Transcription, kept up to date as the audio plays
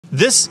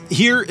This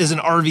here is an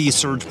RV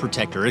surge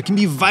protector. It can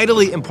be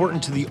vitally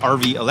important to the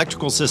RV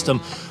electrical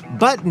system,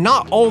 but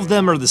not all of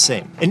them are the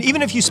same. And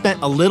even if you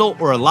spent a little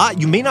or a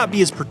lot, you may not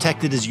be as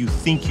protected as you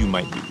think you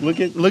might be. Look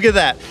at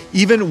that.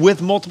 Even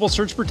with multiple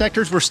surge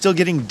protectors, we're still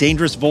getting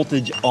dangerous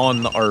voltage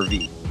on the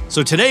RV.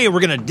 So today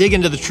we're gonna dig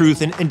into the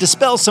truth and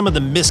dispel some of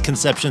the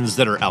misconceptions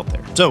that are out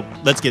there. So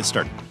let's get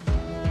started.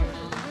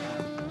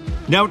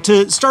 Now,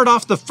 to start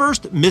off, the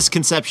first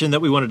misconception that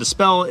we want to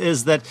dispel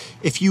is that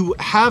if you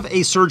have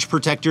a surge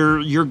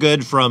protector, you're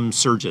good from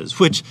surges,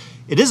 which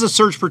it is a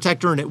surge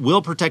protector and it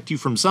will protect you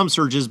from some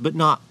surges, but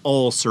not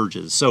all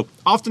surges. So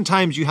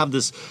oftentimes you have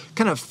this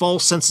kind of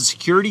false sense of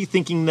security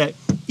thinking that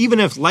even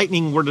if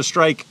lightning were to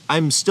strike,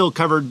 I'm still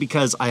covered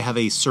because I have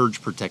a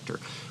surge protector.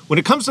 When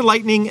it comes to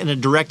lightning and a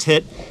direct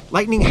hit,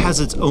 lightning has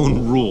its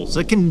own rules.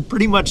 It can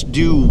pretty much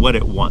do what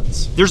it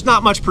wants. There's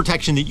not much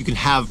protection that you can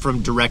have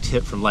from direct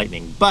hit from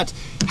lightning, but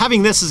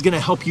having this is gonna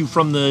help you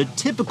from the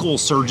typical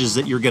surges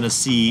that you're gonna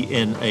see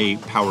in a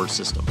power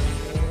system.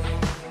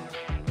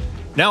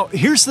 Now,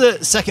 here's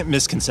the second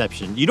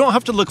misconception. You don't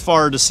have to look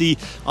far to see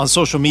on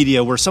social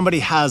media where somebody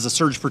has a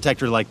surge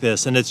protector like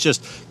this and it's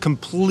just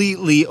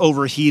completely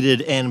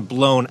overheated and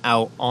blown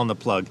out on the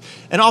plug.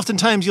 And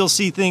oftentimes you'll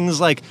see things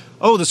like,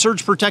 oh, the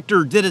surge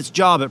protector did its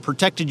job, it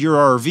protected your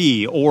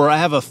RV, or I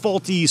have a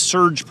faulty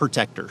surge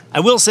protector.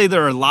 I will say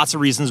there are lots of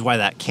reasons why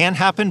that can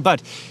happen,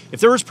 but if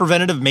there was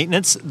preventative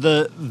maintenance,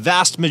 the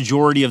vast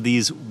majority of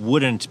these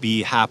wouldn't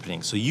be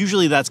happening. So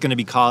usually that's gonna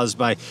be caused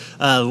by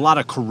a lot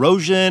of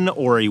corrosion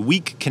or a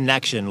weak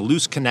connection,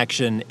 loose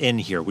connection in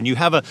here. When you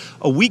have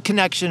a weak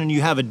connection and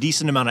you have a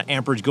decent amount of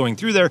amperage going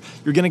through there,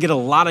 you're gonna get a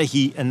lot of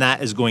heat and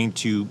that is going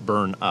to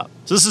burn up.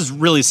 So this is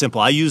really simple.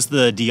 I use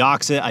the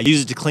deoxit. I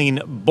use it to clean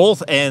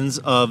both ends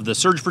of the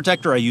surge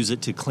protector. I use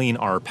it to clean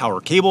our power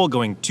cable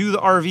going to the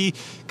RV,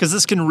 because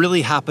this can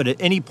really happen at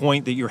any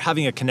point that you're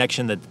having a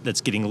connection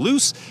that's getting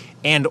loose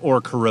and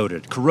or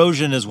corroded.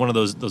 Corrosion is one of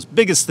those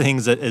biggest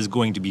things that is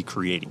going to be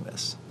creating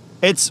this.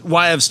 It's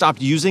why I've stopped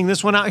using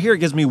this one out here. It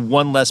gives me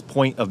one less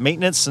point of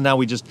maintenance. So now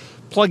we just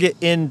plug it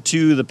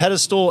into the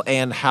pedestal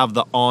and have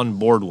the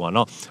onboard one.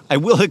 Now, I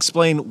will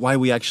explain why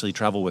we actually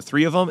travel with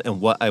 3 of them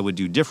and what I would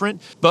do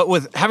different. But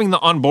with having the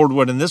onboard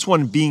one and this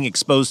one being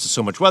exposed to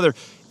so much weather,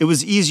 it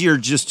was easier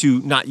just to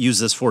not use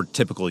this for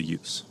typical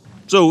use.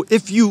 So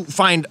if you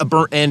find a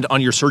burnt end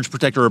on your surge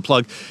protector or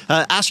plug,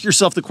 ask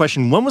yourself the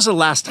question, when was the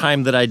last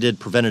time that I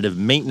did preventative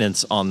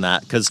maintenance on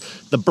that? Because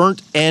the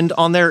burnt end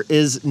on there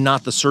is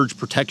not the surge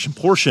protection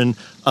portion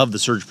of the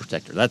surge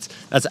protector. That's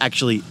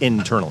actually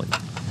internally.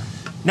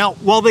 Now,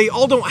 while they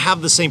all don't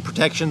have the same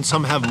protection,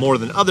 some have more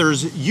than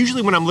others,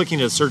 usually when I'm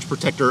looking at a surge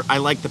protector, I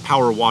like the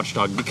Power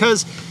Watchdog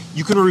because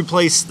you can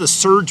replace the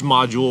surge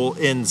module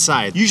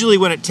inside. Usually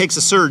when it takes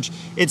a surge,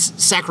 it's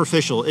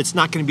sacrificial. It's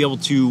not gonna be able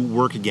to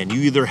work again.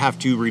 You either have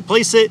to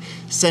replace it,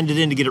 send it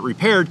in to get it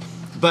repaired,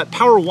 but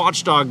Power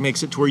Watchdog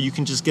makes it to where you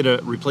can just get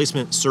a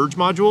replacement surge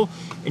module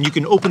and you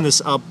can open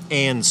this up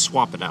and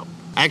swap it out.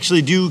 I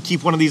actually do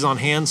keep one of these on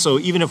hand, so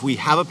even if we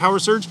have a power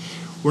surge,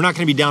 we're not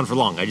gonna be down for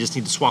long. I just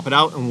need to swap it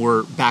out and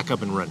we're back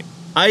up and running.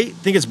 I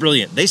think it's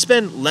brilliant. They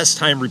spend less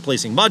time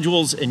replacing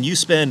modules and you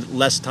spend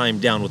less time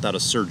down without a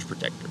surge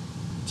protector.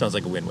 Sounds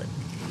like a win-win.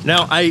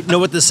 Now, I know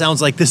what this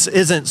sounds like. This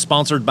isn't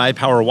sponsored by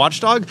Power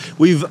Watchdog.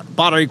 We've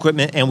bought our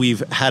equipment and we've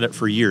had it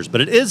for years,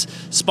 but it is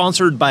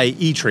sponsored by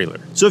eTrailer.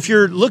 So if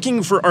you're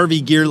looking for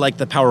RV gear like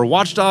the Power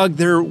Watchdog,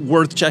 they're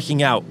worth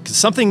checking out. Because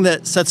something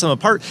that sets them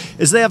apart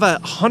is they have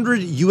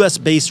 100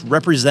 US-based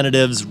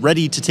representatives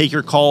ready to take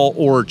your call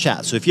or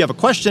chat. So if you have a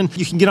question,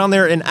 you can get on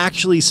there and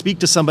actually speak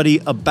to somebody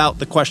about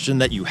the question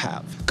that you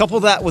have. Couple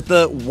that with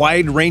the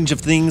wide range of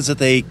things that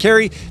they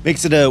carry,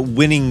 makes it a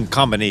winning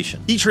combination.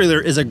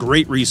 eTrailer is a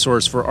great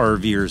resource for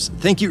RVers.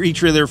 Thank you,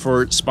 eTrailer,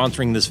 for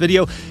sponsoring this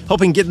video,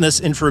 helping getting this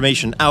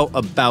information out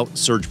about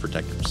surge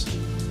protectors.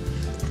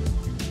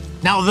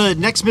 Now, the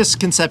next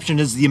misconception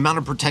is the amount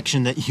of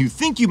protection that you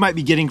think you might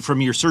be getting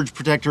from your surge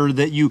protector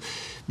that you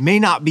may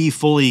not be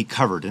fully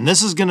covered. And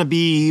this is gonna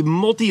be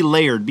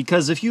multi-layered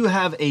because if you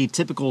have a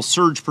typical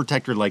surge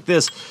protector like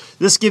this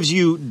gives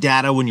you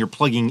data when you're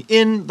plugging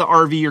in the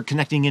RV or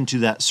connecting into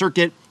that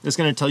circuit. It's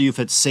gonna tell you if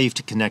it's safe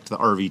to connect the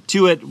RV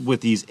to it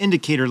with these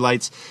indicator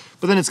lights,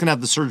 but then it's gonna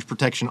have the surge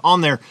protection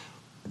on there,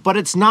 but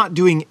it's not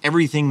doing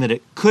everything that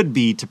it could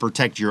be to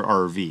protect your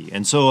RV.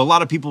 And so a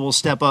lot of people will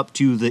step up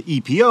to the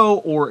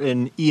EPO or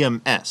an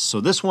EMS.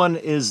 So this one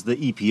is the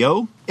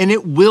EPO, and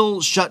it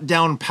will shut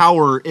down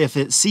power if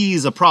it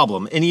sees a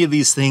problem. Any of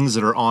these things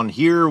that are on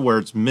here where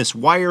it's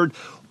miswired,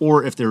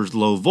 or if there's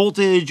low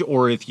voltage,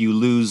 or if you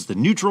lose the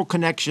neutral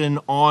connection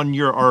on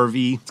your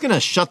RV, it's gonna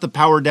shut the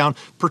power down,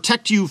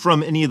 protect you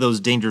from any of those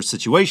dangerous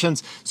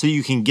situations so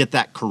you can get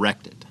that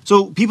corrected.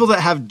 So people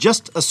that have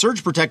just a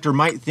surge protector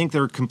might think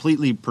they're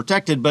completely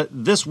protected, but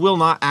this will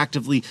not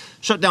actively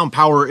shut down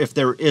power if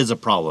there is a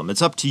problem.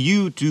 It's up to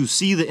you to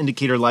see the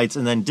indicator lights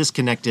and then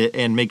disconnect it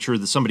and make sure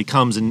that somebody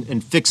comes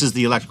and fixes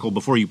the electrical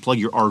before you plug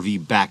your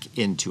RV back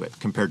into it.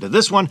 Compared to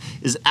this one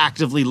is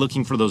actively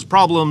looking for those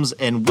problems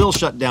and will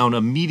shut down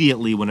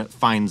immediately when it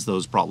finds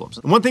those problems.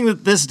 And one thing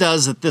that this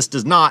does that this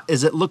does not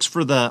is it looks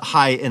for the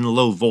high and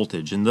low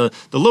voltage. And the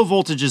low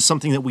voltage is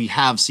something that we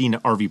have seen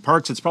at RV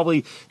parks. It's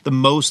probably the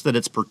most that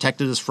it's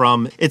protected us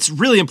from. It's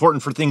really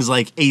important for things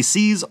like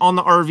ACs on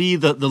the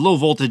RV. The low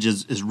voltage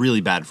is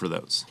really bad for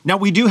those. Now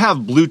we do have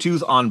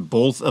Bluetooth on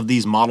both of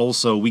these models,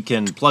 so we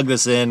can plug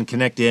this in,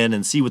 connect in,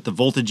 and see what the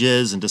voltage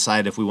is and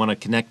decide if we want to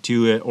connect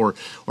to it or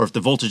if the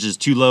voltage is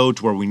too low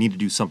to where we need to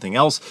do something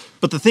else.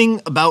 But the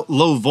thing about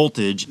low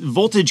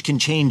voltage can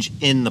change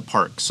in the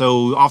park.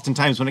 So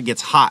oftentimes when it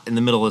gets hot in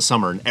the middle of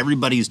summer and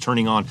everybody's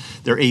turning on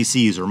their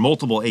ACs or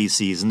multiple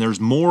ACs and there's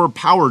more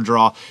power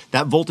draw,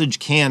 that voltage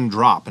can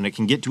drop and it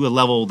can get to a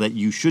level that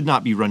you should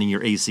not be running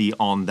your AC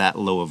on that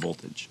low of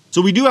voltage.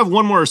 So we do have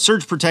one more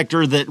surge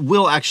protector that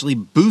will actually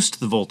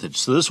boost the voltage.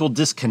 So this will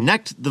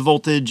disconnect the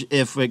voltage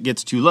if it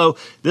gets too low.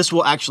 This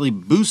will actually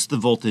boost the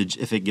voltage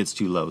if it gets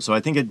too low. So I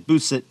think it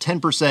boosts it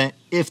 10%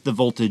 if the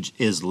voltage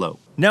is low.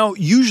 Now,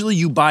 usually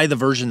you buy the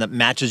version that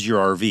matches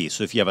your RV.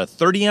 So if you have a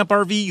 30 amp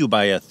RV, you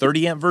buy a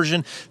 30 amp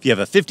version. If you have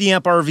a 50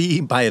 amp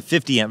RV, buy a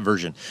 50 amp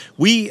version.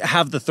 We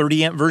have the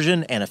 30 amp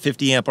version and a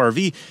 50 amp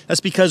RV. That's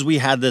because we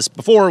had this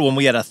before when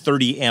we had a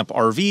 30 amp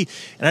RV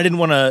and I didn't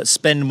want to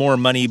spend more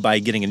money by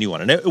getting a new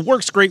one. And it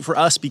works great for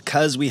us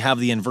because we have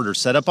the inverter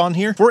setup on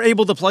here. If we're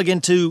able to plug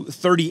into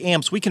 30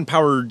 amps, we can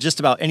power just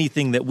about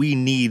anything that we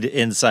need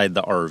inside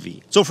the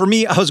RV. So for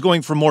me, I was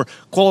going for more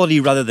quality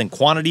rather than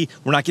quantity.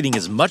 We're not getting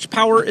as much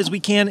power as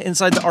we can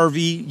inside the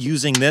RV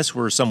using this.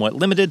 We're somewhat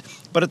limited,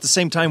 but at the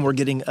same time, we're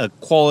getting a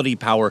quality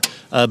power,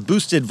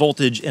 boosted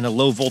voltage in a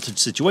low voltage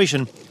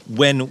situation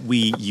when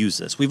we use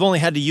this. We've only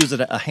had to use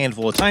it a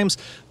handful of times,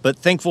 but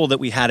thankful that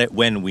we had it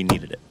when we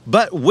needed it.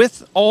 But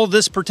with all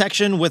this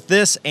protection, with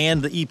this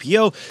and the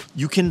EPO,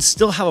 you can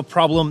still have a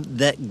problem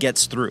that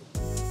gets through.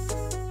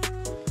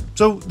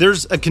 So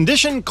there's a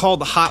condition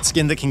called hot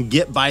skin that can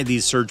get by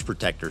these surge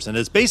protectors, and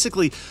it's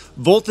basically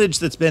voltage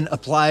that's been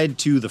applied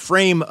to the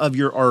frame of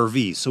your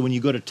RV. So when you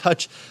go to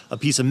touch a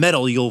piece of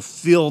metal, you'll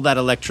feel that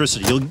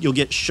electricity. You'll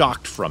get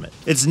shocked from it.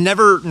 It's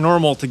never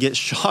normal to get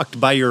shocked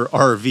by your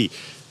RV.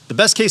 The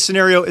best case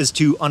scenario is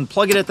to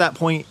unplug it at that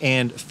point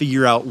and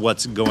figure out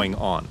what's going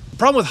on. The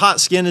problem with hot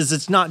skin is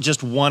it's not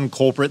just one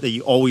culprit that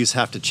you always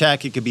have to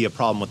check. It could be a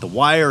problem with the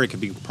wire, it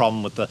could be a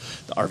problem with the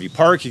RV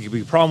park, it could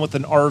be a problem with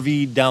an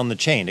RV down the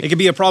chain. It could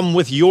be a problem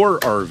with your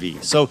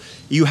RV. So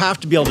you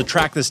have to be able to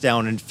track this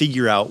down and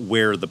figure out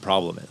where the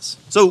problem is.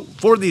 So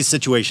for these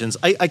situations,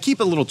 I keep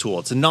a little tool.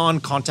 It's a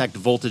non-contact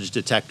voltage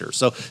detector.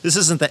 So this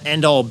isn't the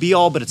end-all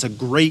be-all, but it's a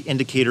great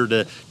indicator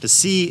to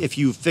see if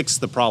you fix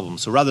the problem.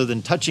 So rather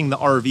than touching the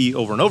RV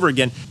over and over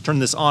again, turn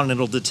this on and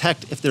it'll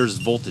detect if there's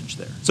voltage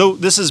there. So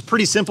this is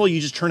pretty simple. You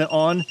just turn it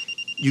on,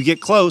 you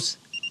get close,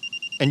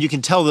 and you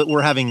can tell that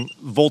we're having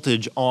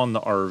voltage on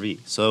the RV.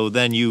 So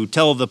then you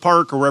tell the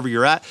park or wherever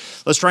you're at,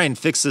 let's try and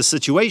fix this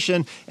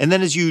situation. And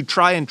then as you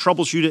try and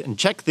troubleshoot it and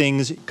check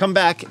things, come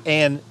back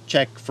and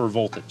check for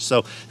voltage.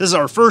 So this is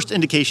our first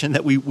indication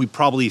that we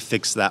probably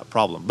fixed that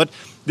problem. But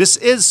this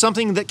is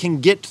something that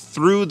can get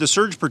through the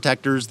surge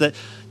protectors that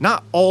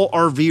not all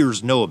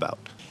RVers know about.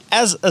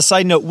 As a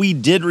side note, we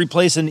did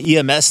replace an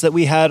EMS that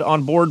we had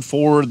on board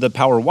for the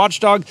Power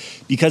Watchdog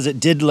because it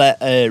did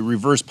let a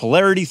reverse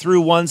polarity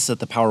through once that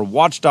the Power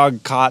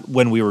Watchdog caught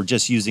when we were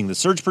just using the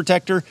surge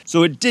protector.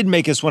 So it did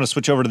make us want to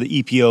switch over to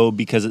the EPO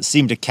because it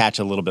seemed to catch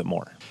a little bit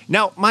more.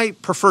 Now, my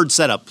preferred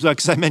setup,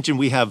 because I mentioned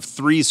we have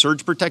 3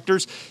 surge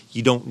protectors.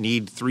 You don't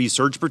need 3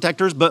 surge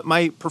protectors, but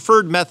my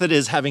preferred method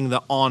is having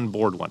the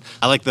onboard one.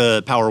 I like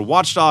the Power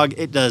Watchdog.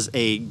 It does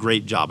a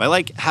great job. I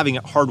like having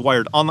it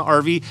hardwired on the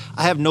RV.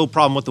 I have no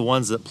problem with the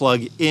ones that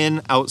plug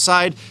in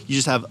outside. You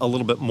just have a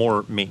little bit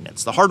more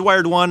maintenance. The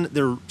hardwired one,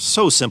 they're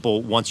so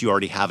simple once you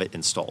already have it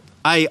installed.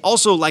 I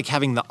also like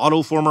having the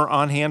auto former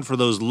on hand for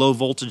those low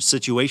voltage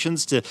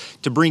situations to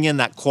bring in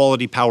that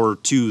quality power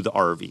to the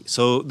RV.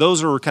 So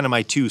those are kind of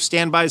my 2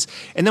 standbys.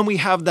 And then we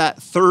have that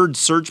 3rd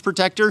surge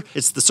protector.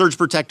 It's the surge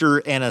protector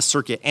and a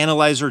circuit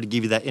analyzer to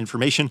give you that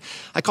information.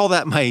 I call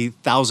that my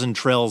 1,000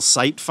 Trails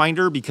site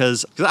finder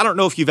because I don't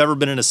know if you've ever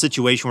been in a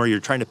situation where you're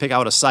trying to pick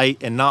out a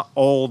site and not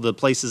all the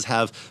places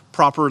have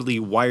properly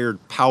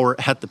wired power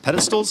at the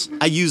pedestals.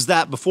 I use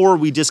that before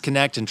we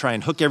disconnect and try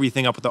and hook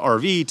everything up with the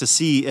RV to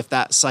see if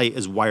that site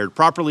is wired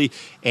properly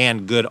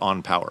and good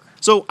on power.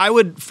 So I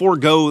would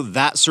forego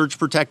that surge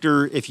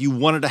protector if you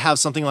wanted to have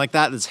something like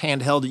that that's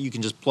handheld that you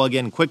can just plug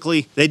in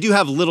quickly. They do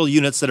have little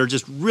units that are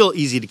just real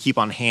easy to keep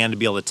on hand to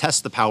be able to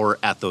test the power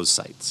at those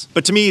sites.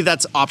 But to me,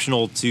 that's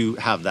optional to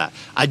have that.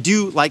 I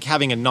do like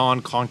having a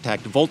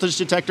non-contact voltage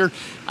detector.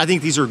 I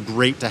think these are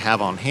great to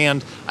have on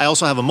hand. I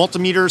also have a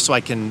multimeter so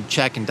I can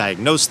check and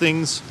diagnose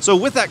things. So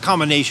with that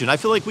combination, I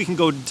feel like we can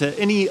go to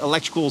any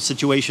electrical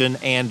situation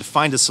and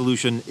find a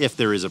solution if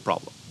there is a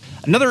problem.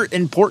 Another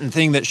important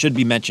thing that should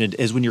be mentioned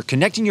is when you're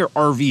connecting your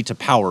RV to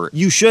power,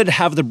 you should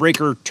have the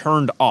breaker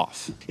turned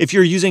off. If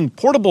you're using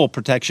portable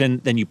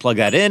protection, then you plug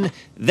that in,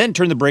 then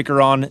turn the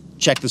breaker on,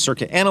 check the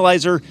circuit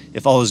analyzer.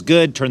 If all is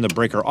good, turn the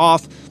breaker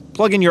off,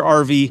 plug in your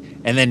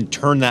RV, and then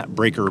turn that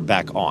breaker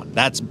back on.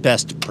 That's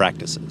best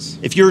practices.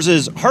 If yours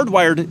is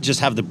hardwired, just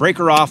have the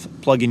breaker off,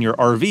 plug in your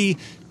RV,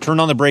 turn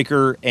on the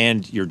breaker,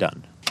 and you're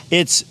done.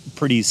 It's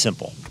pretty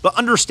simple. But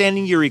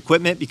understanding your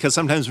equipment, because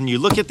sometimes when you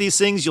look at these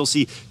things, you'll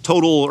see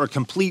total or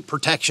complete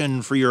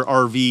protection for your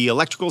RV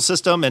electrical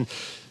system, and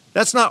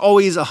that's not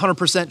always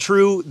 100%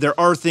 true. There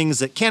are things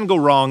that can go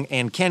wrong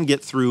and can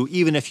get through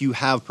even if you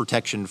have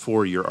protection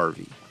for your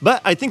RV.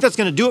 But I think that's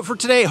gonna do it for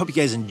today. I hope you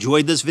guys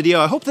enjoyed this video.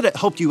 I hope that it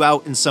helped you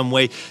out in some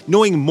way,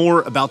 knowing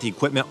more about the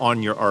equipment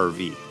on your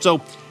RV.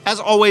 So as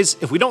always,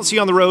 if we don't see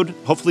you on the road,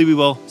 hopefully we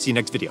will. See you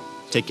next video.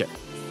 Take care.